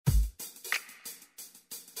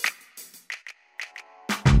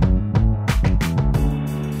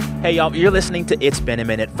Hey, y'all, you're listening to It's Been a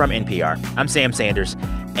Minute from NPR. I'm Sam Sanders,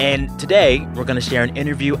 and today we're going to share an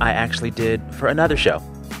interview I actually did for another show,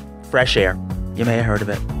 Fresh Air. You may have heard of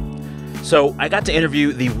it. So I got to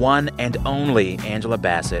interview the one and only Angela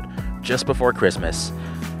Bassett just before Christmas.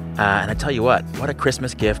 And I tell you what a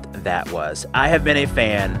Christmas gift that was. I have been a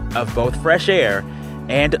fan of both Fresh Air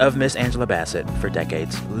and of Miss Angela Bassett for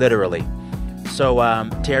decades, literally. So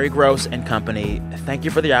Terry Gross and company, thank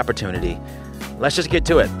you for the opportunity. Let's just get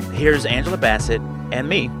to it. Here's Angela Bassett and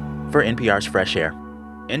me for NPR's Fresh Air.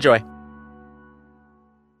 Enjoy.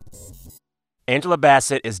 Angela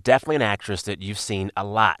Bassett is definitely an actress that you've seen a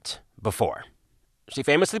lot before. She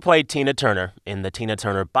famously played Tina Turner in the Tina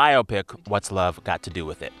Turner biopic, What's Love Got to Do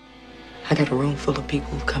with It? I got a room full of people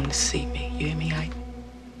who come to see me. You hear me?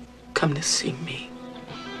 Come to see me.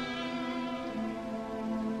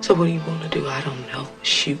 So what do you want to do? I don't know.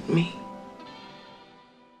 Shoot me?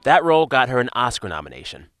 That role got her an Oscar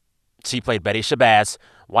nomination. She played Betty Shabazz,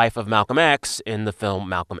 wife of Malcolm X, in the film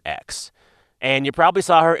Malcolm X. And you probably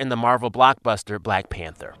saw her in the Marvel blockbuster Black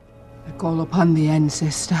Panther. I call upon the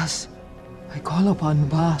ancestors. I call upon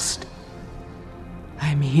Bast.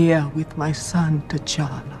 I'm here with my son,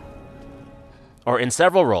 T'Challa. Or in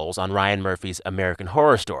several roles on Ryan Murphy's American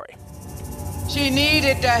Horror Story. She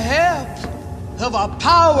needed the help of a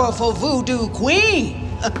powerful voodoo queen.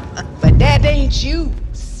 But that ain't you,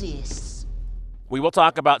 sis. We will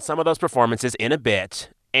talk about some of those performances in a bit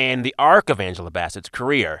and the arc of Angela Bassett's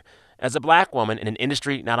career as a black woman in an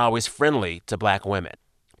industry not always friendly to black women.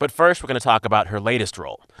 But first, we're going to talk about her latest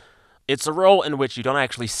role. It's a role in which you don't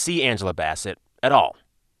actually see Angela Bassett at all.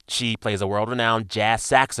 She plays a world-renowned jazz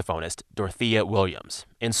saxophonist, Dorothea Williams,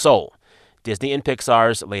 in Soul, Disney and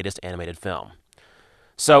Pixar's latest animated film.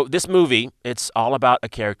 So this movie, it's all about a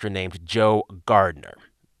character named Joe Gardner,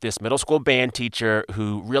 this middle school band teacher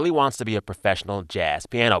who really wants to be a professional jazz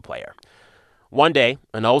piano player. One day,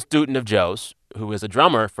 an old student of Joe's, who is a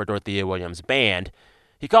drummer for Dorothea Williams' band,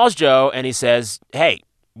 he calls Joe and he says, "Hey,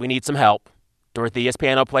 we need some help. Dorothea's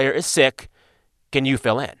piano player is sick. Can you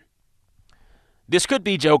fill in?" This could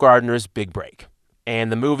be Joe Gardner's big break,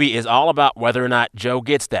 and the movie is all about whether or not Joe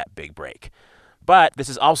gets that big break. But this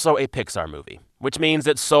is also a Pixar movie, which means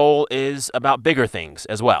that Soul is about bigger things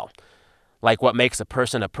as well, like what makes a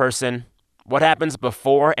person, what happens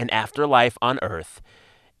before and after life on Earth,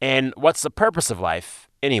 and what's the purpose of life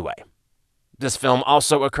anyway. This film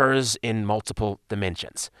also occurs in multiple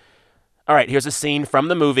dimensions. All right, here's a scene from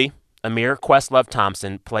the movie. Amir Questlove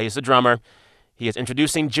Thompson plays the drummer. He is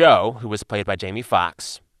introducing Joe, who was played by Jamie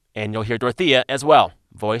Foxx, and you'll hear Dorothea as well,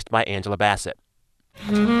 voiced by Angela Bassett.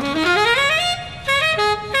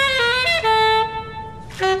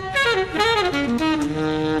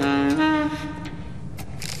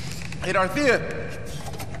 Hey, Dorothea,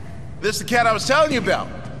 this is the cat I was telling you about.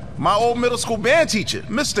 My old middle school band teacher,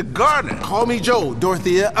 Mr. Gardner. Call me Joe,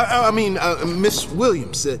 Dorothea. Miss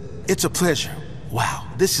Williams. It's a pleasure. Wow,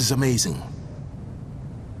 this is amazing.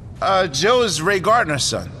 Joe is Ray Gardner's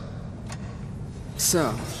son.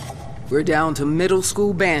 So, we're down to middle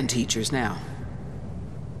school band teachers now.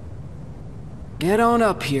 Get on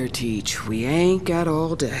up here, Teach. We ain't got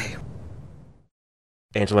all day.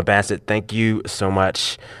 Angela Bassett, thank you so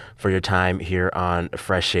much for your time here on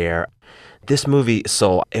Fresh Air. This movie,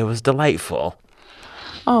 Soul, it was delightful.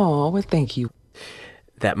 Oh, well, thank you.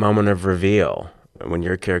 That moment of reveal when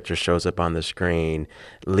your character shows up on the screen,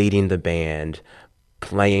 leading the band,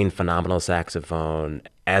 playing phenomenal saxophone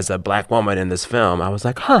as a black woman in this film, I was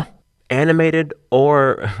like, animated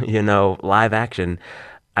or, live action.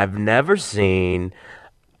 I've never seen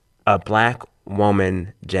a black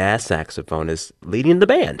woman jazz saxophonist leading the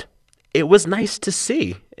band. It was nice to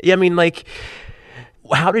see. I mean,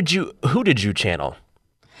 who did you channel?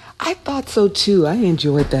 I thought so, too. I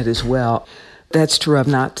enjoyed that as well. That's true. I've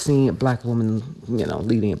not seen a black woman,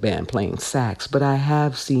 leading a band playing sax, but I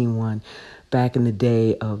have seen one back in the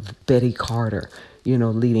day of Betty Carter,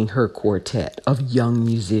 leading her quartet of young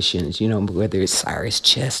musicians, whether it's Cyrus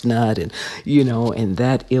Chestnut and, and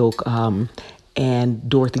that ilk. And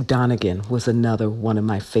Dorothy Donegan was another one of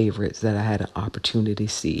my favorites that I had an opportunity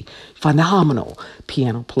to see. Phenomenal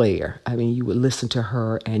piano player. I mean, you would listen to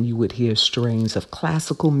her and you would hear strains of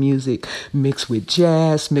classical music mixed with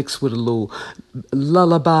jazz, mixed with a little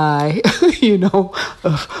lullaby,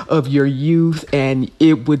 of your youth. And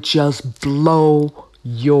it would just blow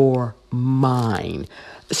your mind.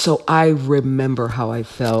 So I remember how I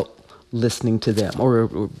felt listening to them, or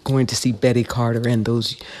going to see Betty Carter and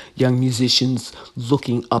those young musicians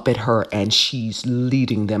looking up at her and she's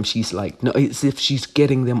leading them. She's like, no, as if she's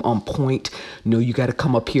getting them on point. No, you got to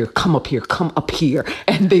come up here, come up here, come up here.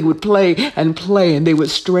 And they would play and play and they would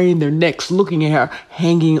strain their necks looking at her,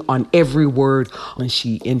 hanging on every word. And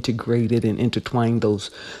she integrated and intertwined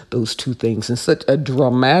those two things in such a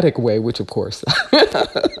dramatic way, which of course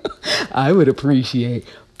I would appreciate.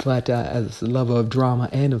 But as a lover of drama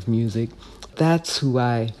and of music, that's who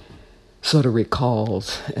I sort of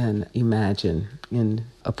recalled and imagine in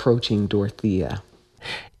approaching Dorothea.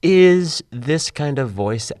 Is this kind of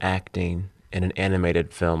voice acting in an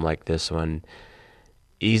animated film like this one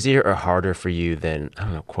easier or harder for you than, I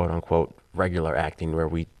don't know, quote unquote, regular acting where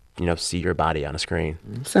we, see your body on a screen?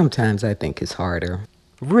 Sometimes I think it's harder.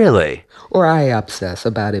 Really? Or I obsess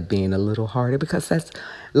about it being a little harder because that's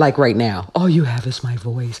like right now, all you have is my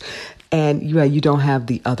voice. And you don't have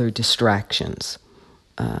the other distractions.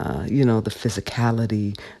 The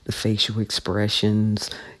physicality, the facial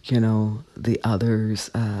expressions, the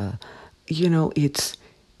others. It's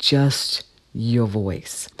just your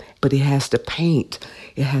voice. But it has to paint.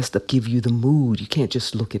 It has to give you the mood. You can't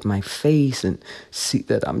just look at my face and see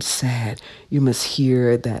that I'm sad. You must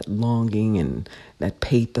hear that longing and that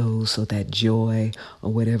pathos or that joy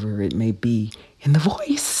or whatever it may be in the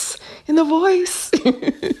voice. In the voice.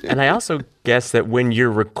 And I also guess that when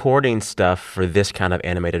you're recording stuff for this kind of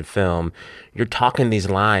animated film, you're talking these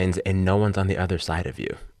lines and no one's on the other side of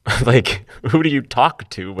you. Like, who do you talk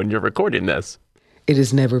to when you're recording this? It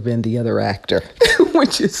has never been the other actor,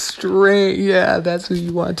 which is strange. Yeah, that's who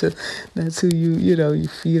you want to, that's who you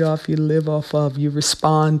feed off, you live off of, you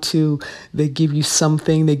respond to. They give you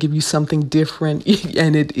something different,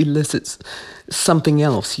 and it elicits something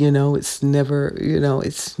else, It's never,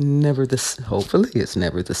 hopefully it's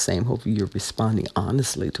never the same. Hopefully you're responding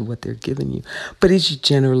honestly to what they're giving you. But it's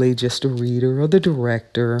generally just a reader or the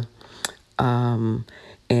director. And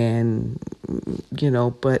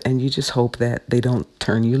you just hope that they don't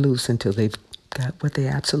turn you loose until they've got what they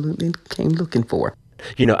absolutely came looking for.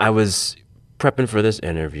 I was prepping for this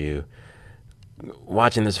interview,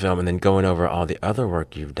 watching this film, and then going over all the other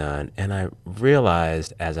work you've done. And I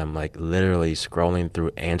realized as I'm like literally scrolling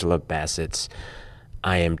through Angela Bassett's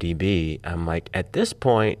IMDb, I'm like, at this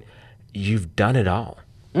point, you've done it all.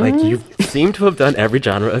 Like, you seem to have done every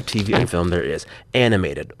genre of TV and film there is.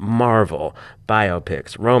 Animated, Marvel,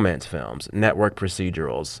 biopics, romance films, network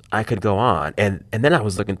procedurals. I could go on. And then I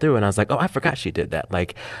was looking through and I was like, oh, I forgot she did that.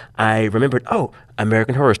 Like, I remembered, oh,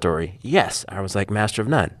 American Horror Story. Yes. I was like, Master of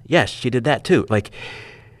None. Yes, she did that too. Like,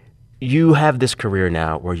 you have this career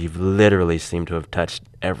now where you've literally seemed to have touched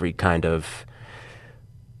every kind of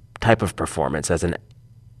type of performance as an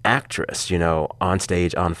actress, on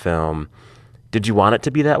stage, on film. Did you want it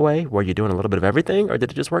to be that way? Were you doing a little bit of everything, or did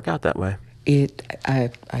it just work out that way? I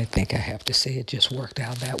think I have to say it just worked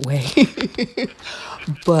out that way.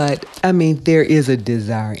 But, there is a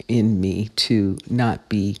desire in me to not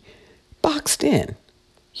be boxed in,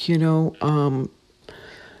 to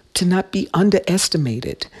not be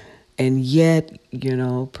underestimated. And yet,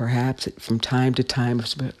 perhaps from time to time,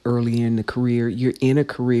 early in the career, you're in a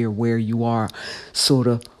career where you are sort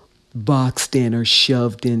of boxed in or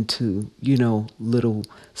shoved into, little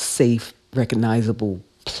safe, recognizable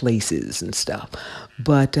places and stuff.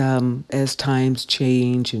 But as times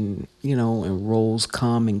change and, and roles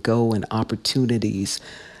come and go and opportunities,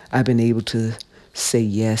 I've been able to say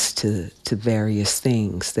yes to various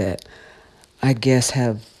things that I guess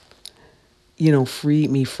have,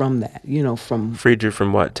 freed me from that, from... Freed you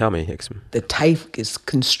from what? Tell me, Hickson. The type is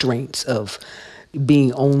constraints of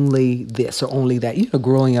being only this or only that.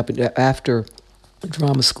 Growing up after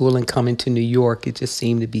drama school and coming to New York, it just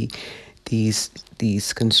seemed to be these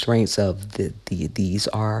constraints of these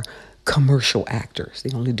are commercial actors.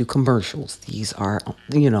 They only do commercials. These are,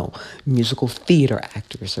 musical theater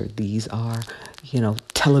actors, or these are,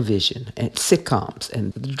 television and sitcoms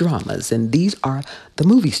and dramas. And these are the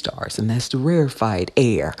movie stars, and that's the rarefied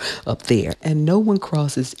air up there. And no one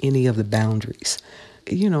crosses any of the boundaries.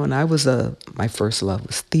 And I was my first love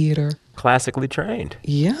was theater. Classically trained.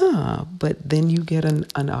 Yeah, but then you get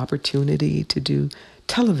an opportunity to do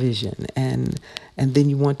television, and then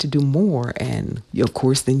you want to do more, and of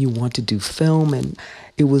course then you want to do film. And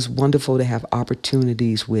it was wonderful to have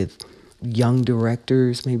opportunities with young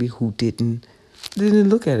directors maybe who didn't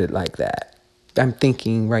look at it like that. I'm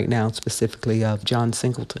thinking right now specifically of John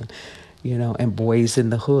Singleton, and Boys in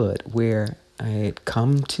the Hood, where I had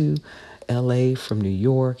come to LA from New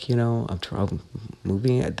York, I'm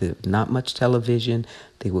moving at not much television.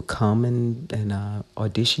 They would come and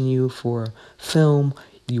audition you for film.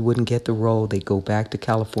 you wouldn't get the role. They go back to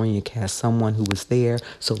California and cast someone who was there.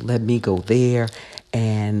 So let me go there.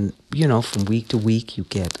 And, from week to week, you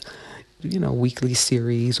get, weekly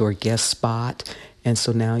series or guest spot. And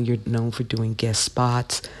so now you're known for doing guest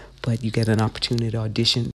spots, but you get an opportunity to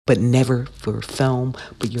audition, but never for film.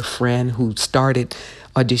 But your friend who started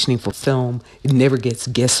auditioning for film never gets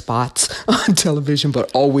guest spots on television,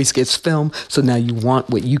 but always gets film. So now you want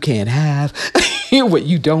what you can't have, what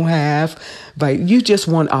you don't have, but you just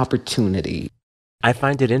want opportunity. I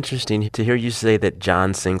find it interesting to hear you say that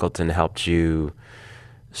John Singleton helped you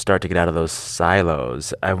start to get out of those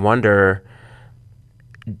silos. I wonder,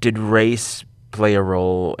 did race play a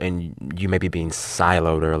role in you maybe being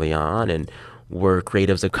siloed early on, and were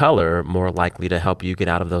creatives of color more likely to help you get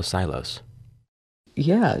out of those silos?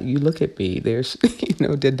 Yeah, you look at me. There's,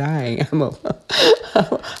 denying.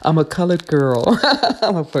 I'm a colored girl.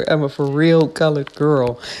 I'm a for real colored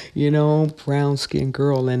girl. Brown skinned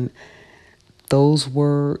girl, and those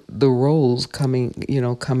were the roles coming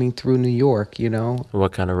through New York.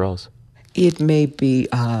 What kind of roles? It may be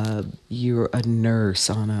you're a nurse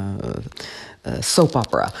on a soap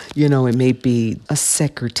opera. It may be a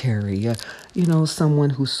secretary.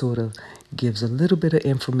 Someone who sort of gives a little bit of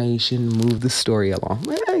information, move the story along.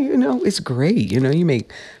 Well, it's great. You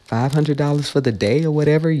make $500 for the day or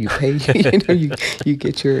whatever. You pay. You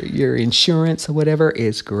get your insurance or whatever.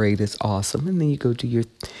 It's great. It's awesome. And then you go to your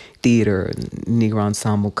theater, Negro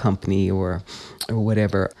Ensemble Company, or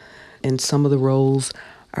whatever. And some of the roles,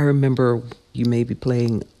 I remember you may be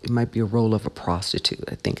playing, it might be a role of a prostitute.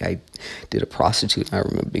 I think I did a prostitute. I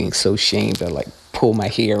remember being so ashamed. I pulled my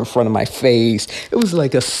hair in front of my face. It was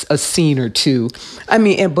like a scene or two.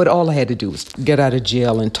 But all I had to do was get out of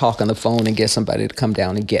jail and talk on the phone and get somebody to come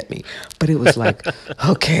down and get me. But it was like,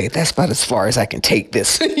 okay, that's about as far as I can take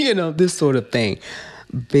this, this sort of thing.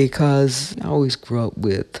 Because I always grew up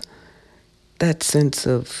with that sense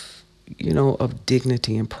of, of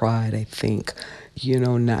dignity and pride, I think.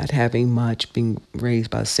 Not having much, being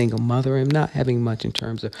raised by a single mother and not having much in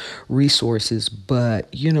terms of resources,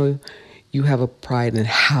 but, you have a pride in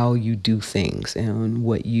how you do things and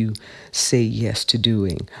what you say yes to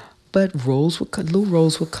doing. But little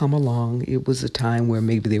roles would come along. It was a time where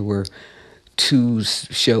maybe there were two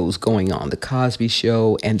shows going on, The Cosby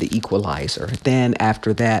Show and The Equalizer. Then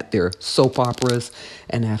after that, there are soap operas,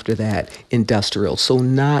 and after that, industrial. So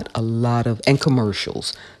not a lot of, and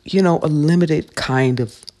commercials, a limited kind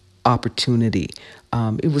of opportunity.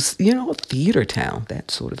 It was, a theater town,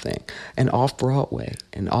 that sort of thing. And off-Broadway,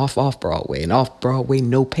 and off-Broadway, and off-Broadway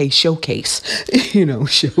no-pay showcase,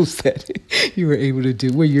 shows that you were able to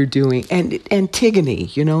do what you're doing. And Antigone,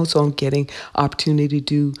 so I'm getting opportunity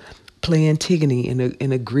to play Antigone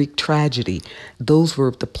in a Greek tragedy. Those were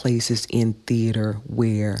the places in theater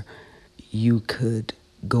where you could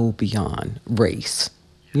go beyond race.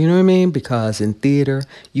 You know what I mean? Because in theater,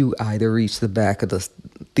 you either reach the back of the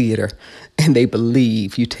theater and they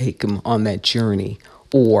believe you take them on that journey,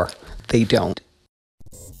 or they don't.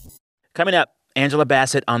 Coming up, Angela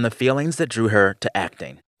Bassett on the feelings that drew her to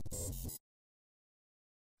acting.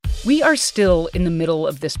 We are still in the middle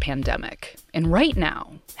of this pandemic. And right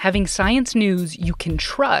now, having science news you can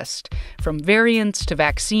trust, from variants to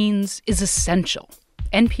vaccines, is essential.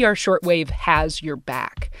 NPR Shortwave has your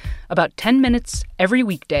back. About 10 minutes every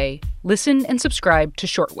weekday, listen and subscribe to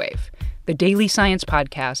Shortwave, the daily science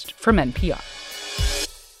podcast from NPR.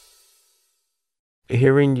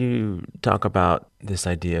 Hearing you talk about this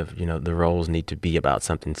idea of, the roles need to be about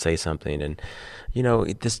something, say something, and,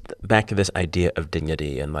 this back to this idea of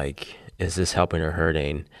dignity and is this helping or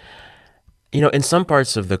hurting? In some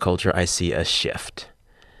parts of the culture, I see a shift.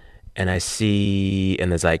 And I see in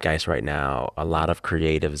the zeitgeist right now a lot of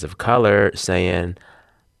creatives of color saying,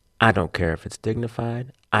 I don't care if it's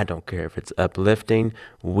dignified. I don't care if it's uplifting.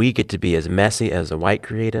 We get to be as messy as the white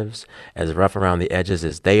creatives, as rough around the edges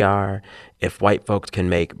as they are. If white folks can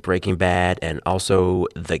make Breaking Bad and also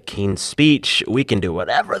The King's Speech, we can do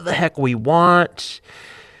whatever the heck we want.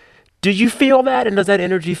 Do you feel that? And does that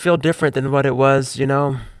energy feel different than what it was,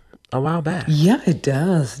 a while back? Yeah, it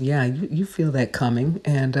does. Yeah, you feel that coming.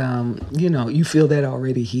 And, you feel that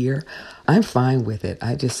already here. I'm fine with it.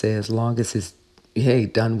 I just say as long as it's,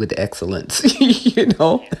 done with excellence,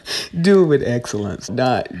 do it with excellence,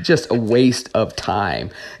 not just a waste of time,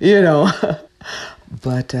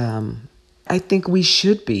 But I think we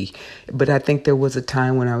should be. But I think there was a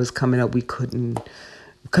time when I was coming up,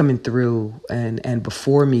 coming through, and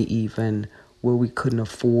before me even, where we couldn't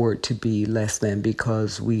afford to be less than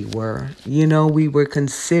because we were, we were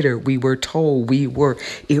considered, we were told,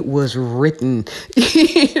 it was written,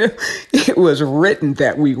 it was written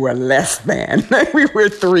that we were less than, we were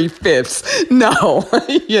 3/5. No,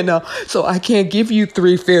 so I can't give you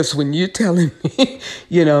 3/5 when you're telling me,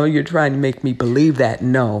 you're trying to make me believe that.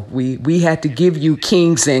 No, we had to give you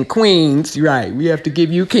kings and queens, right? We have to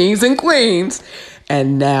give you kings and queens.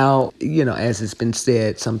 And now, as it's been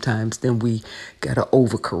said, sometimes then we got to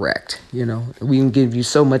overcorrect. We can give you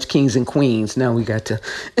so much kings and queens. Now we got to,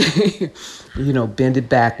 bend it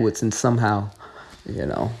backwards and somehow,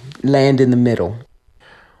 land in the middle.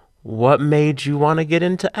 What made you want to get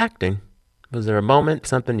into acting? Was there a moment,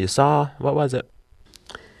 something you saw? What was it?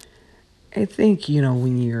 I think,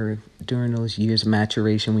 when you're during those years of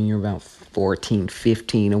maturation, when you're about 14,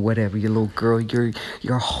 15 or whatever, your little girl, your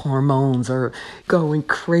hormones are going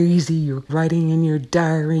crazy. You're writing in your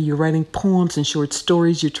diary, you're writing poems and short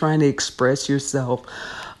stories, you're trying to express yourself.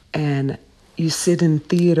 And you sit in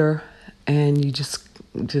theater and you just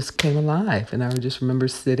came alive. And I just remember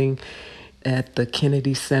sitting at the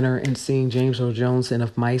Kennedy Center and seeing James Earl Jones in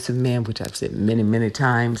Of Mice and Men, which I've said many, many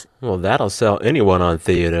times. Well, that'll sell anyone on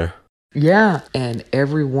theater. Yeah, and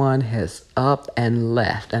everyone has up and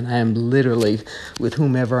left, and I am literally, with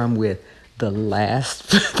whomever I'm with,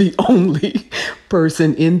 the only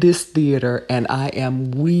person in this theater, and I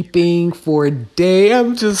am weeping for a day.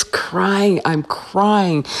 I'm just crying. I'm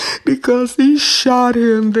crying because they shot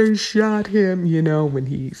him, when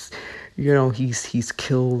he's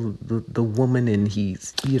killed the woman, and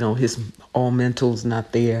he's, his all mental's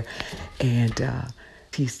not there, and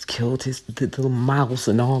he's killed the little mouse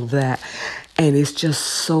and all of that. And it's just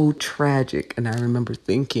so tragic. And I remember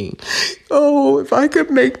thinking, oh, if I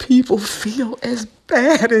could make people feel as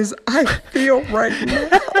bad as I feel right now.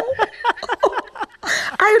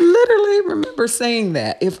 I literally remember saying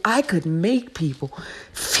that. If I could make people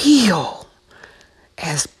feel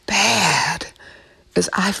as bad as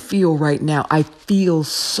I feel right now, I feel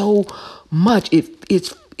so much.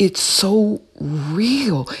 It's so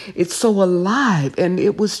real. It's so alive. And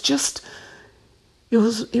it was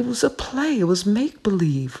a play. It was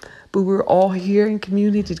make-believe. But we're all here in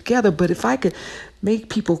community together. But if I could make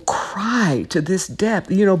people cry to this depth,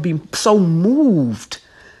 be so moved,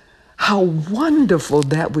 how wonderful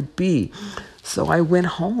that would be. So I went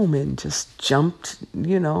home and just jumped,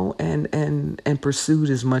 and pursued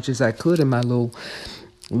as much as I could in my little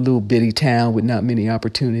bitty town with not many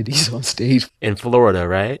opportunities on stage. In Florida,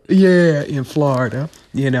 right? Yeah, in Florida,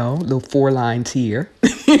 little 4 lines here,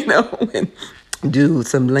 and do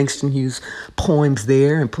some Langston Hughes poems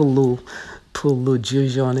there and put a little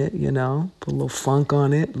zhuzh on it, put a little funk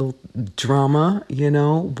on it, a little drama,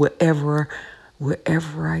 wherever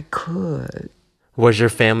I could. Was your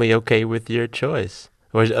family okay with your choice?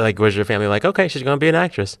 Was your family like, okay, she's going to be an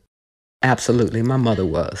actress? Absolutely. My mother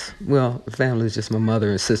was. Well, the family was just my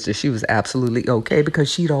mother and sister. She was absolutely okay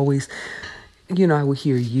because she'd always, I would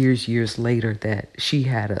hear years later that she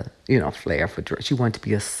had a, flair for dress. She wanted to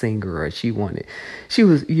be a singer, or she would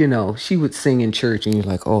sing in church, and you're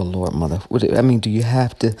like, oh, Lord, mother. Do you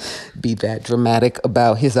have to be that dramatic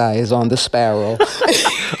about his eye is on the sparrow?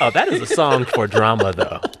 Oh, that is a song for drama,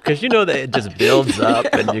 though, because that it just builds up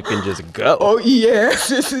and you can just go. Oh, yes,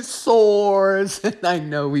 it soars, and I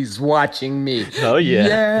know he's watching me. Oh, yeah.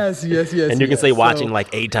 Yes. And you can say watching like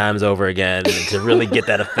 8 times over again to really get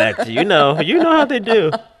that effect. You know how they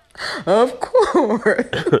do. Of course.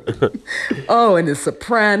 Oh, and the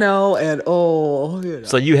soprano, and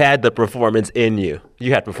So you had the performance in you.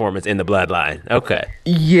 You had performance in the bloodline. Okay.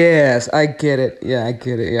 Yes, I get it. Yeah, I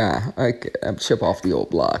get it. Yeah, I'm chip off the old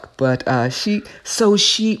block. But she,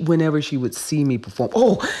 whenever she would see me perform,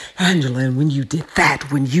 oh, Angela, and when you did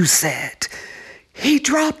that, when you said, he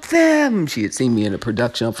dropped them. She had seen me in a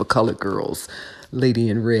production of For Colored Girls, Lady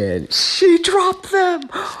in Red. She dropped them.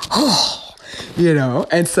 Oh.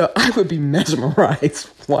 And so I would be mesmerized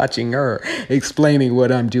watching her explaining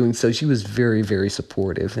what I'm doing. So she was very, very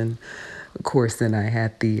supportive. And of course, then I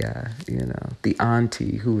had the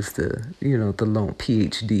auntie who was the lone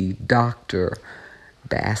PhD doctor,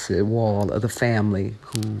 Bassett Wall of the family,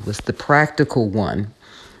 who was the practical one,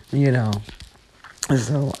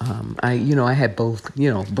 So I had both,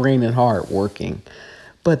 brain and heart working,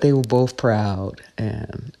 but they were both proud,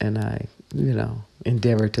 and I,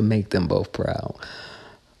 endeavor to make them both proud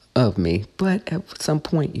of me. But at some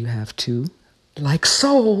point you have to, like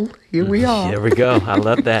soul, here we are. Here we go. I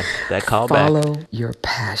love that callback. Follow your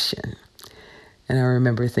passion. And I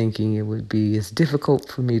remember thinking it's difficult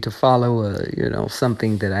for me to follow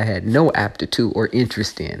something that I had no aptitude or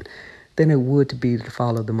interest in, than it would to be to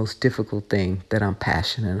follow the most difficult thing that I'm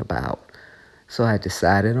passionate about. So I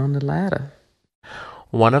decided on the latter.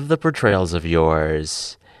 One of the portrayals of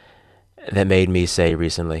yours that made me say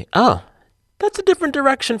recently, oh, that's a different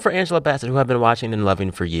direction for Angela Bassett, who I've been watching and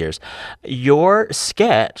loving for years. Your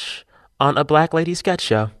sketch on a Black Lady sketch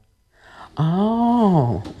show.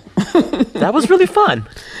 Oh. That was really fun.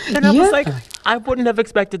 And I Yeah. was like, I wouldn't have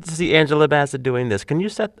expected to see Angela Bassett doing this. Can you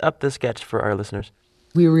set up the sketch for our listeners?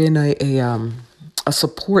 We were in a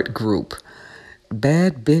support group,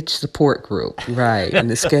 bad bitch support group, right? And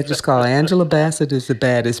the sketch is called Angela Bassett is the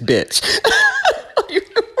baddest bitch.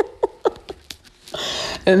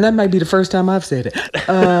 And that might be the first time I've said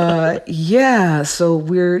it. Yeah, so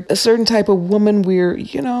we're a certain type of woman. We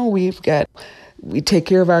take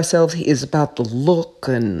care of ourselves. It's about the look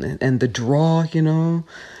and the draw,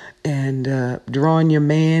 and drawing your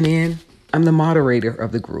man in. I'm the moderator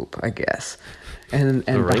of the group, I guess. And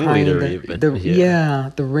The behind ringleader even. the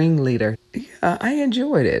ringleader. Yeah, I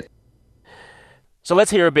enjoyed it. So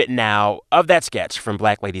let's hear a bit now of that sketch from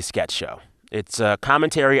Black Lady Sketch Show. It's a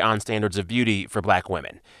commentary on standards of beauty for Black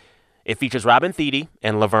women. It features Robin Thede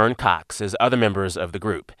and Laverne Cox as other members of the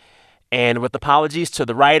group. And with apologies to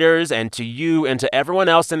the writers and to you and to everyone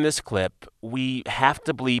else in this clip, we have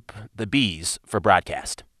to bleep the B's for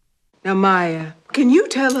broadcast. Now, Maya, can you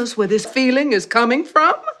tell us where this feeling is coming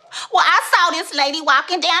from? Well, I saw this lady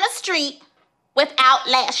walking down the street without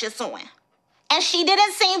lashes on. And she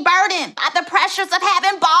didn't seem burdened by the pressures of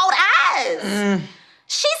having bald eyes.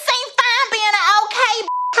 She seemed fine being an okay.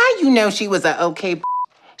 How you know she was an okay?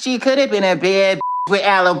 She could have been a bad with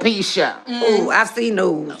alopecia. Oh, I've seen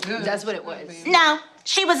those. That's what it was. No,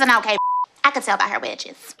 she was an okay. I could tell by her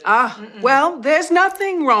wedges. Well, there's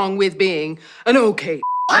nothing wrong with being an okay.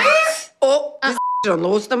 Oh, this done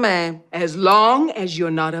lost the man. As long as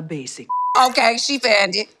you're not a basic. Okay, she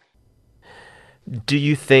found it. Do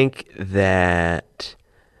you think that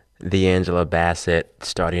the Angela Bassett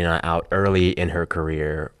starting out early in her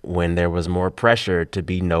career, when there was more pressure to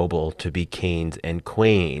be noble, to be kings and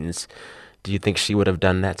queens, do you think she would have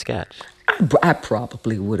done that sketch? I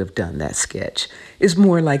probably would have done that sketch. It's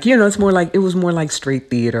more like, it was more like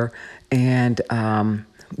straight theater. And,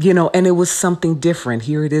 and it was something different.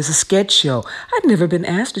 Here it is, a sketch show. I'd never been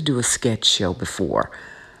asked to do a sketch show before.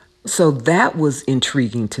 So that was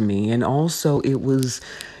intriguing to me. And also it was,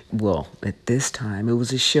 at this time, it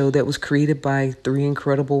was a show that was created by three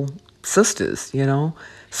incredible sisters,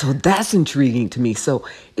 So that's intriguing to me. So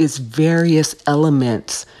it's various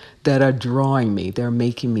elements that are drawing me. They're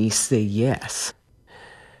making me say yes.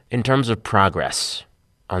 In terms of progress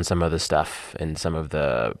on some of the stuff and some of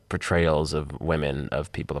the portrayals of women,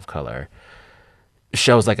 of people of color,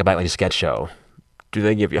 shows like a Black Lady Sketch Show, do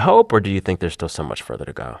they give you hope, or do you think there's still so much further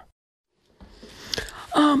to go?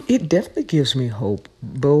 It definitely gives me hope,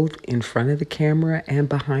 both in front of the camera and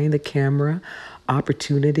behind the camera.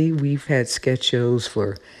 Opportunity. We've had sketch shows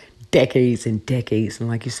for decades and decades, and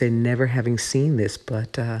like you said, never having seen this,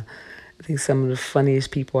 but I think some of the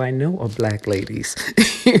funniest people I know are Black ladies.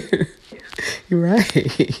 You're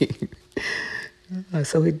right.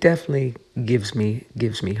 So it definitely gives me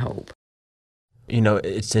hope.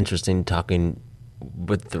 It's interesting talking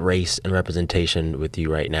with the race and representation with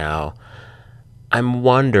you right now. I'm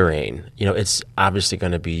wondering, it's obviously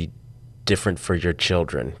going to be different for your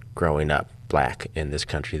children growing up Black in this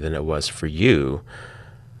country than it was for you.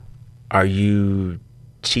 Are you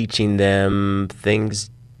teaching them things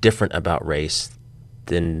different about race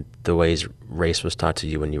than the ways race was taught to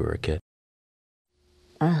you when you were a kid?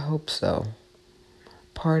 I hope so.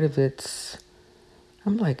 Part of it's,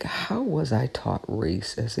 I'm like, how was I taught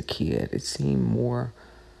race as a kid? It seemed more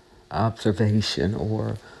observation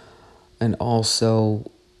and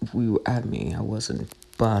also I wasn't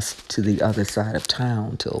bused to the other side of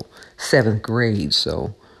town till 7th grade.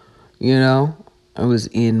 So, I was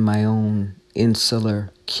in my own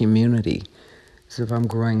insular community. So if I'm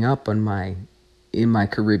growing up in my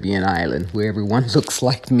Caribbean island where everyone looks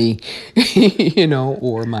like me,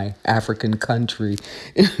 or my African country,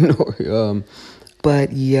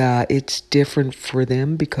 but yeah, it's different for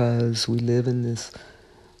them because we live in this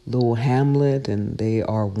little hamlet and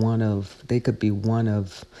they could be one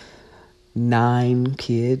of 9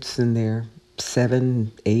 kids and they're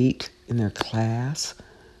 7, 8 in their class.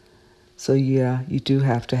 So yeah, you do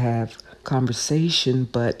have to have conversation,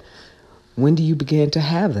 but when do you begin to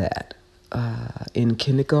have that? In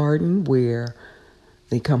kindergarten, where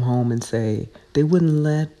they come home and say they wouldn't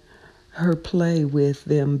let her play with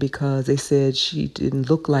them because they said she didn't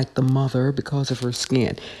look like the mother because of her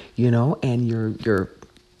skin, and your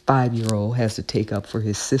 5-year-old has to take up for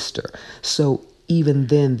his sister. So even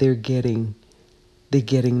then they're getting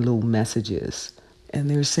little messages. And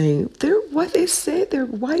they're saying, they say they're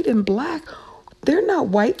white and black. They're not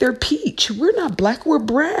white, they're peach. We're not black, we're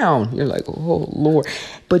brown. You're like, oh, Lord.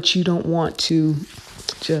 But you don't want to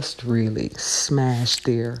just really smash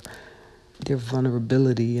their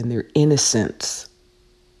vulnerability and their innocence.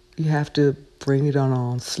 You have to bring it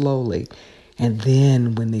on slowly. And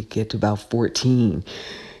then when they get to about 14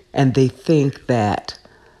 and they think that,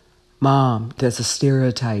 Mom, that's a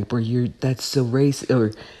stereotype, or that's a race,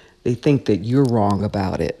 or they think that you're wrong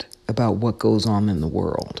about it, about what goes on in the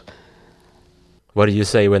world. What do you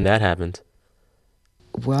say when that happens?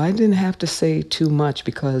 Well, I didn't have to say too much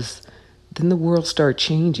because then the world starts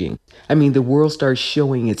changing. I mean, the world starts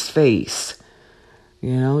showing its face.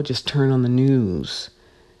 You know, just turn on the news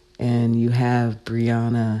and you have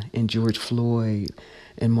Breonna and George Floyd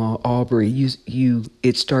and Ahmaud Arbery.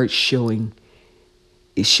 It starts showing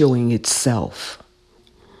itself.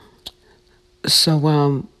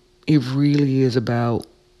 So it really is about,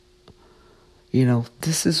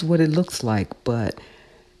 this is what it looks like, but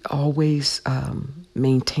always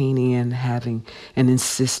maintaining and having and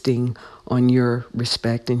insisting on your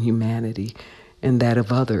respect and humanity and that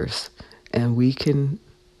of others. And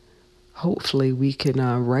hopefully we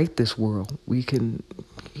can right this world. We can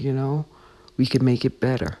make it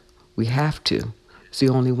better. We have to. It's the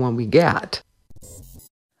only one we got.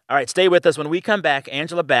 All right, stay with us. When we come back,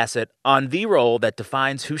 Angela Bassett on the role that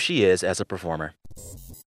defines who she is as a performer.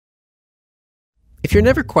 If you're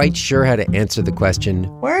never quite sure how to answer the question,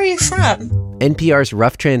 where are you from? NPR's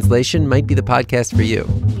Rough Translation might be the podcast for you.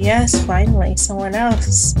 Yes, finally, someone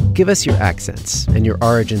else. Give us your accents and your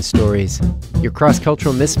origin stories, your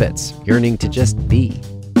cross-cultural misfits yearning to just be,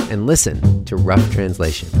 and listen to Rough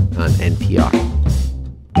Translation on NPR.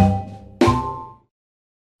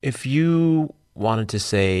 If you wanted to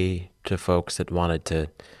say to folks that wanted to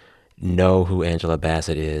know who Angela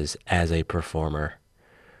Bassett is as a performer,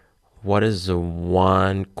 what is the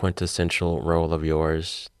one quintessential role of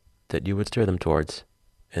yours that you would steer them towards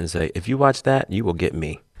and say, if you watch that, you will get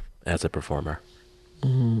me as a performer?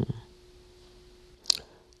 I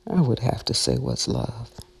would have to say What's Love.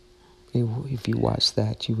 If you watch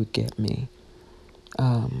that, you would get me.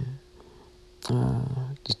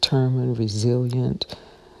 Determined, resilient,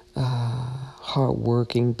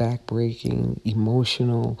 hardworking, backbreaking,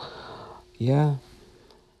 emotional. Yeah.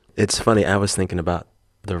 It's funny. I was thinking about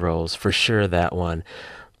the roles, for sure, that one.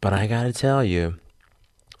 But I got to tell you,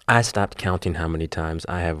 I stopped counting how many times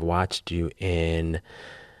I have watched you in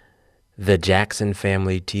the Jackson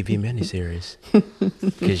Family TV miniseries.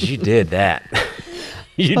 Because you did that.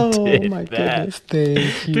 You did Oh, my that. goodness.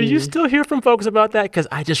 Thank you. Do you still hear from folks about that? Because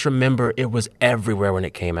I just remember it was everywhere when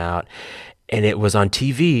it came out. And it was on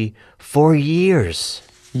TV for years.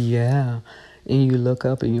 Yeah. And you look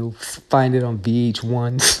up and you'll find it on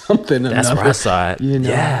VH1, something or That's another. where I saw it.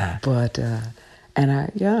 Yeah. But,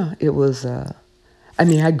 it was,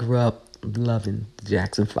 I grew up loving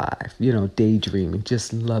Jackson 5, daydreaming,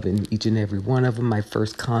 just loving each and every one of them. My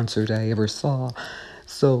first concert I ever saw.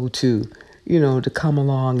 So to come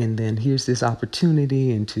along and then here's this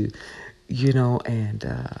opportunity and to,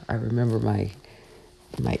 I remember my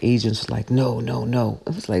agents were like, no.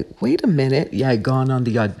 It was like, wait a minute. Yeah, I'd gone on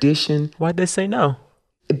the audition. Why'd they say no?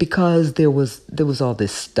 Because there was all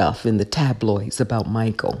this stuff in the tabloids about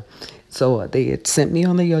Michael. So they had sent me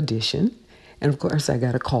on the audition. And of course, I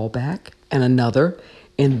got a call back and another.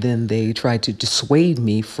 And then they tried to dissuade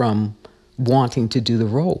me from wanting to do the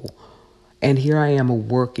role. And here I am,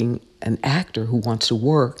 an actor who wants to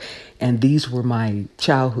work. And these were my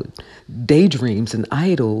childhood daydreams and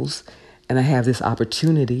idols. And I have this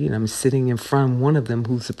opportunity, and I'm sitting in front of one of them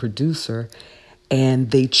who's a producer,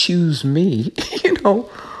 and they choose me,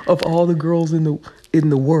 of all the girls in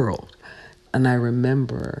the world. And I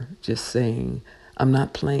remember just saying, I'm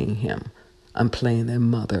not playing him. I'm playing their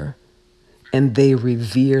mother. And they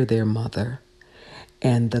revere their mother.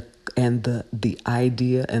 And the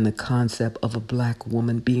idea and the concept of a black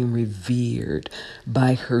woman being revered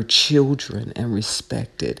by her children and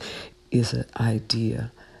respected is an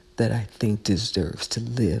idea that I think deserves to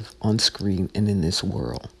live on screen and in this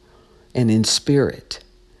world and in spirit.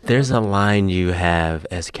 There's a line you have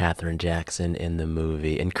as Katherine Jackson in the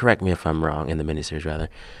movie, and correct me if I'm wrong, in the miniseries rather.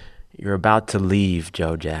 You're about to leave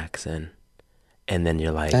Joe Jackson, and then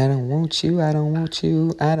you're like, I don't want you, I don't want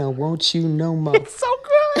you, I don't want you no more. It's so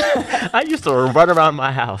good. I used to run around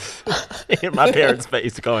my house in my parents'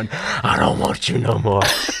 face going, I don't want you no more.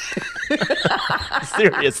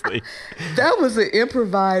 Seriously. That was an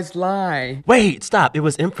improvised line. Wait, stop. It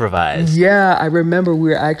was improvised. Yeah, I remember we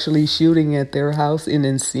were actually shooting at their house in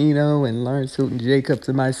Encino, and Lawrence Hilton Jacobs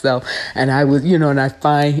and myself. And I was, and I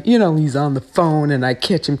find, he's on the phone, and I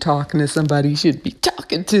catch him talking to somebody he should be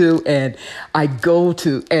talking to. And I go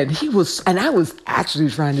to, and I was actually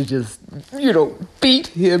trying to just, beat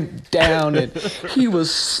him down. And he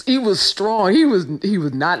was strong. He was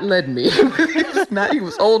not letting me. He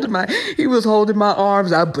was holding my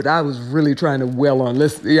arms out, but I was really trying to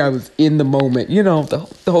I was in the moment, the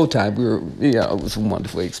whole time we were, it was a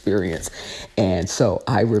wonderful experience. And so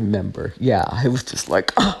I remember, I was just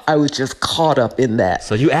like, I was just caught up in that.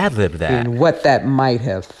 So you ad-libbed that. And what that might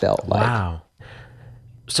have felt like. Wow.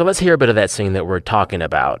 So let's hear a bit of that scene that we're talking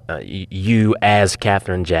about. You as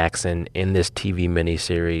Katherine Jackson in this TV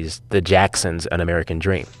miniseries, The Jacksons, An American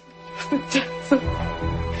Dream. Jackson,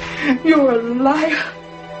 you're a liar,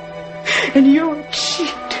 and you're a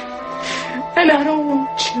cheat, and I don't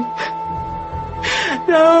want you.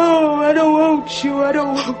 No, I don't want you, I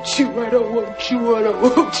don't want you, I don't want you, I don't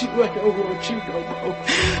want you, I don't want you no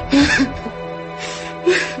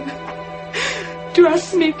more.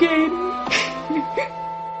 Trust me, Katie.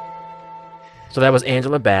 So that was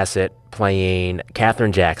Angela Bassett playing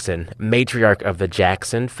Katherine Jackson, matriarch of the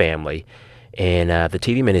Jackson family, in the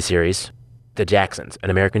TV miniseries, The Jacksons, An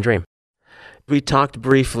American Dream. We talked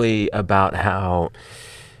briefly about how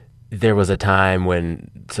there was a time when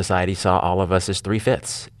society saw all of us as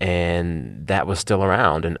three-fifths, and that was still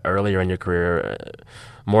around. And earlier in your career,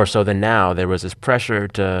 more so than now, there was this pressure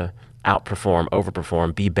to outperform,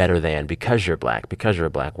 overperform, be better than, because you're black, because you're a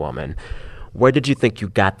black woman. Where did you think you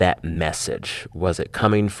got that message? Was it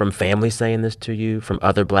coming from family saying this to you, from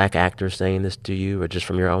other black actors saying this to you, or just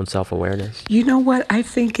from your own self-awareness? You know what? I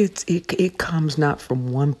think it comes not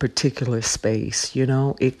from one particular space.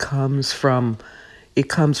 It comes from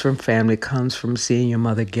family. It comes from seeing your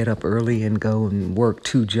mother get up early and go and work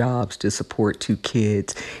 2 jobs to support 2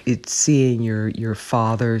 kids. It's seeing your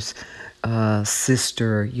father's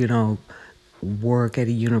sister, work at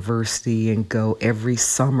a university and go every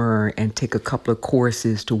summer and take a couple of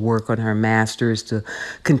courses to work on her master's, to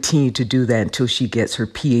continue to do that until she gets her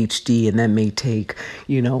PhD, and that may take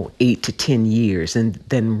 8 to 10 years, and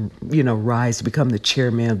then rise to become the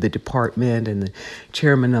chairman of the department and the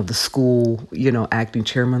chairman of the school, acting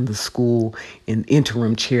chairman of the school and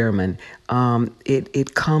interim chairman.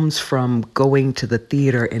 It comes from going to the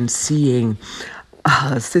theater and seeing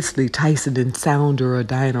Cicely Tyson in Sounder or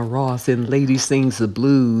Diana Ross in Lady Sings the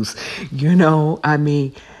Blues,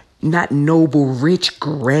 not noble, rich,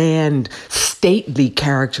 grand, stately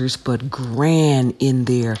characters, but grand in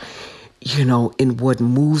their, in what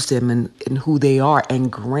moves them and who they are,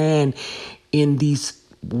 and grand in these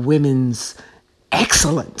women's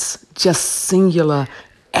excellence, just singular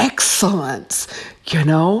excellence,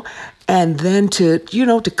 And then to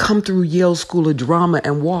come through Yale School of Drama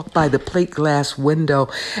and walk by the plate glass window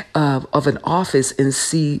of an office and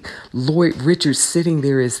see Lloyd Richards sitting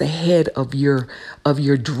there as the head of your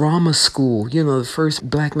drama school, the first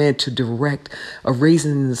black man to direct A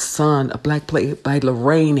Raisin in the Sun, a black play by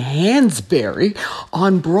Lorraine Hansberry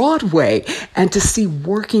on Broadway, and to see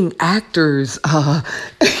working actors,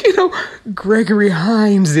 Gregory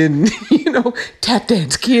Hines and, Tap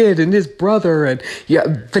Dance Kid and his brother, and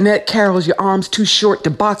Vanette Carroll's Your Arms Too Short to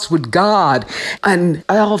Box with God, and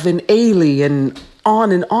Alvin Ailey, and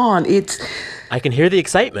on and on. I can hear the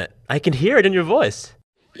excitement. I can hear it in your voice.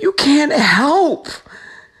 You can't help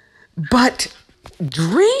but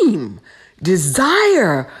dream,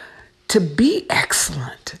 desire to be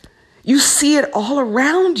excellent. You see it all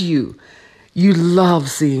around you. You love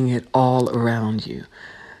seeing it all around you.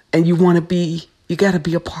 And you got to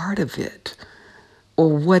be a part of it. Or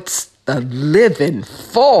what's the living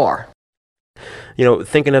for?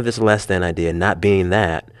 Thinking of this less than idea, not being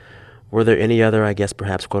that, were there any other, I guess,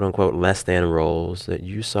 perhaps, quote unquote, less than roles that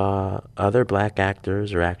you saw other black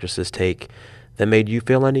actors or actresses take that made you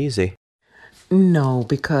feel uneasy? No,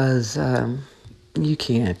 because you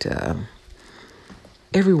can't.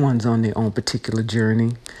 Everyone's on their own particular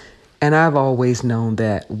journey. And I've always known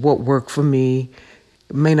that what worked for me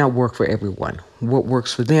may not work for everyone. What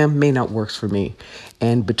works for them may not work for me.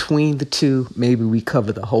 And between the two, maybe we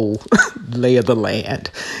cover the whole lay of the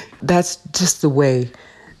land. That's just the way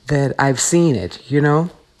that I've seen it,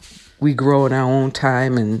 We grow in our own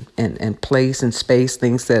time and place and space,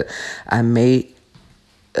 things that I may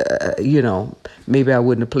maybe I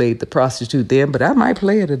wouldn't have played the prostitute then, but I might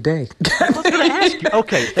play it today. I was going to ask you.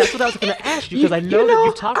 Okay, that's what I was going to ask you, because I know that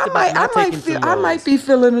you talked about not taking some roles. I might be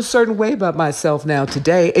feeling a certain way about myself now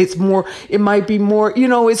today. It might be more,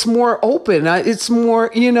 it's more open. It's more,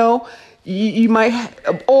 you might,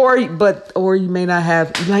 or you may not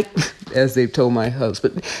have, like, as they've told my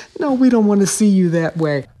husband, no, we don't want to see you that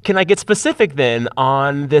way. Can I get specific then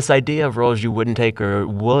on this idea of roles you wouldn't take or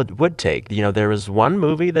would take? There is one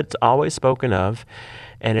movie that's always spoken of,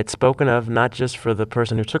 and it's spoken of not just for the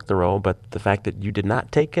person who took the role, but the fact that you did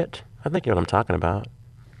not take it. I think you know what I'm talking about.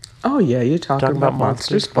 Oh, yeah, you're talking about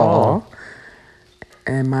Monsters Ball.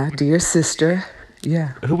 And my dear sister, yeah.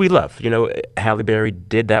 Who we love. Halle Berry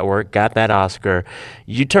did that work, got that Oscar.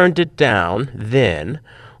 You turned it down then.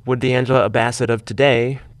 Would the Angela Bassett of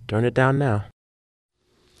today turn it down now?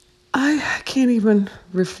 I can't even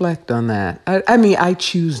reflect on that. I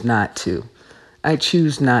choose not to. I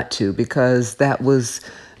choose not to, because that was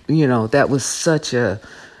such a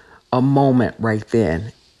moment right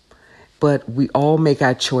then. But we all make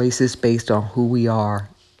our choices based on who we are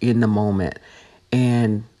in the moment.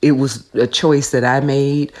 And it was a choice that I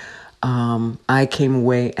made. I came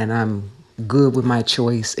away and I'm good with my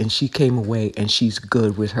choice, and she came away and she's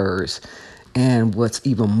good with hers. And what's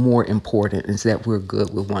even more important is that we're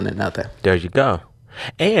good with one another. There you go.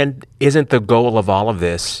 And isn't the goal of all of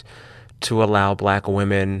this to allow Black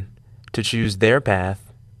women to choose their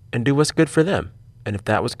path and do what's good for them? And if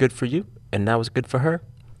that was good for you and that was good for her,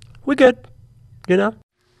 we're good,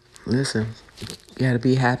 Listen, you got to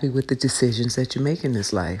be happy with the decisions that you make in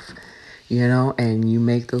this life, and you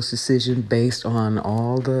make those decisions based on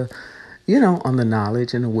all the, on the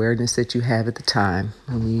knowledge and awareness that you have at the time.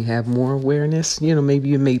 And when you have more awareness, maybe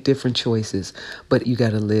you make different choices, but you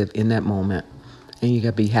got to live in that moment, and you got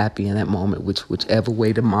to be happy in that moment, whichever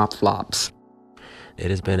way the mop flops.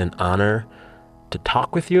 It has been an honor to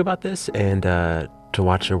talk with you about this and to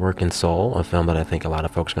watch your work in Soul, a film that I think a lot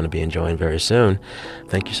of folks are going to be enjoying very soon.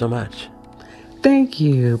 Thank you so much. Thank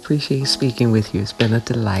you. Appreciate speaking with you. It's been a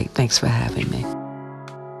delight. Thanks for having me.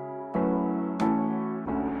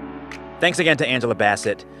 Thanks again to Angela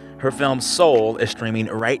Bassett. Her film Soul is streaming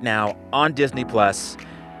right now on Disney+.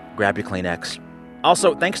 Grab your Kleenex.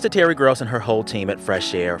 Also, thanks to Terry Gross and her whole team at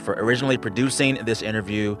Fresh Air for originally producing this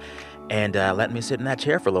interview and letting me sit in that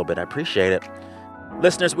chair for a little bit. I appreciate it.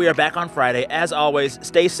 Listeners, we are back on Friday. As always,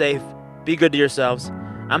 stay safe. Be good to yourselves.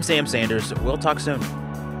 I'm Sam Sanders. We'll talk soon.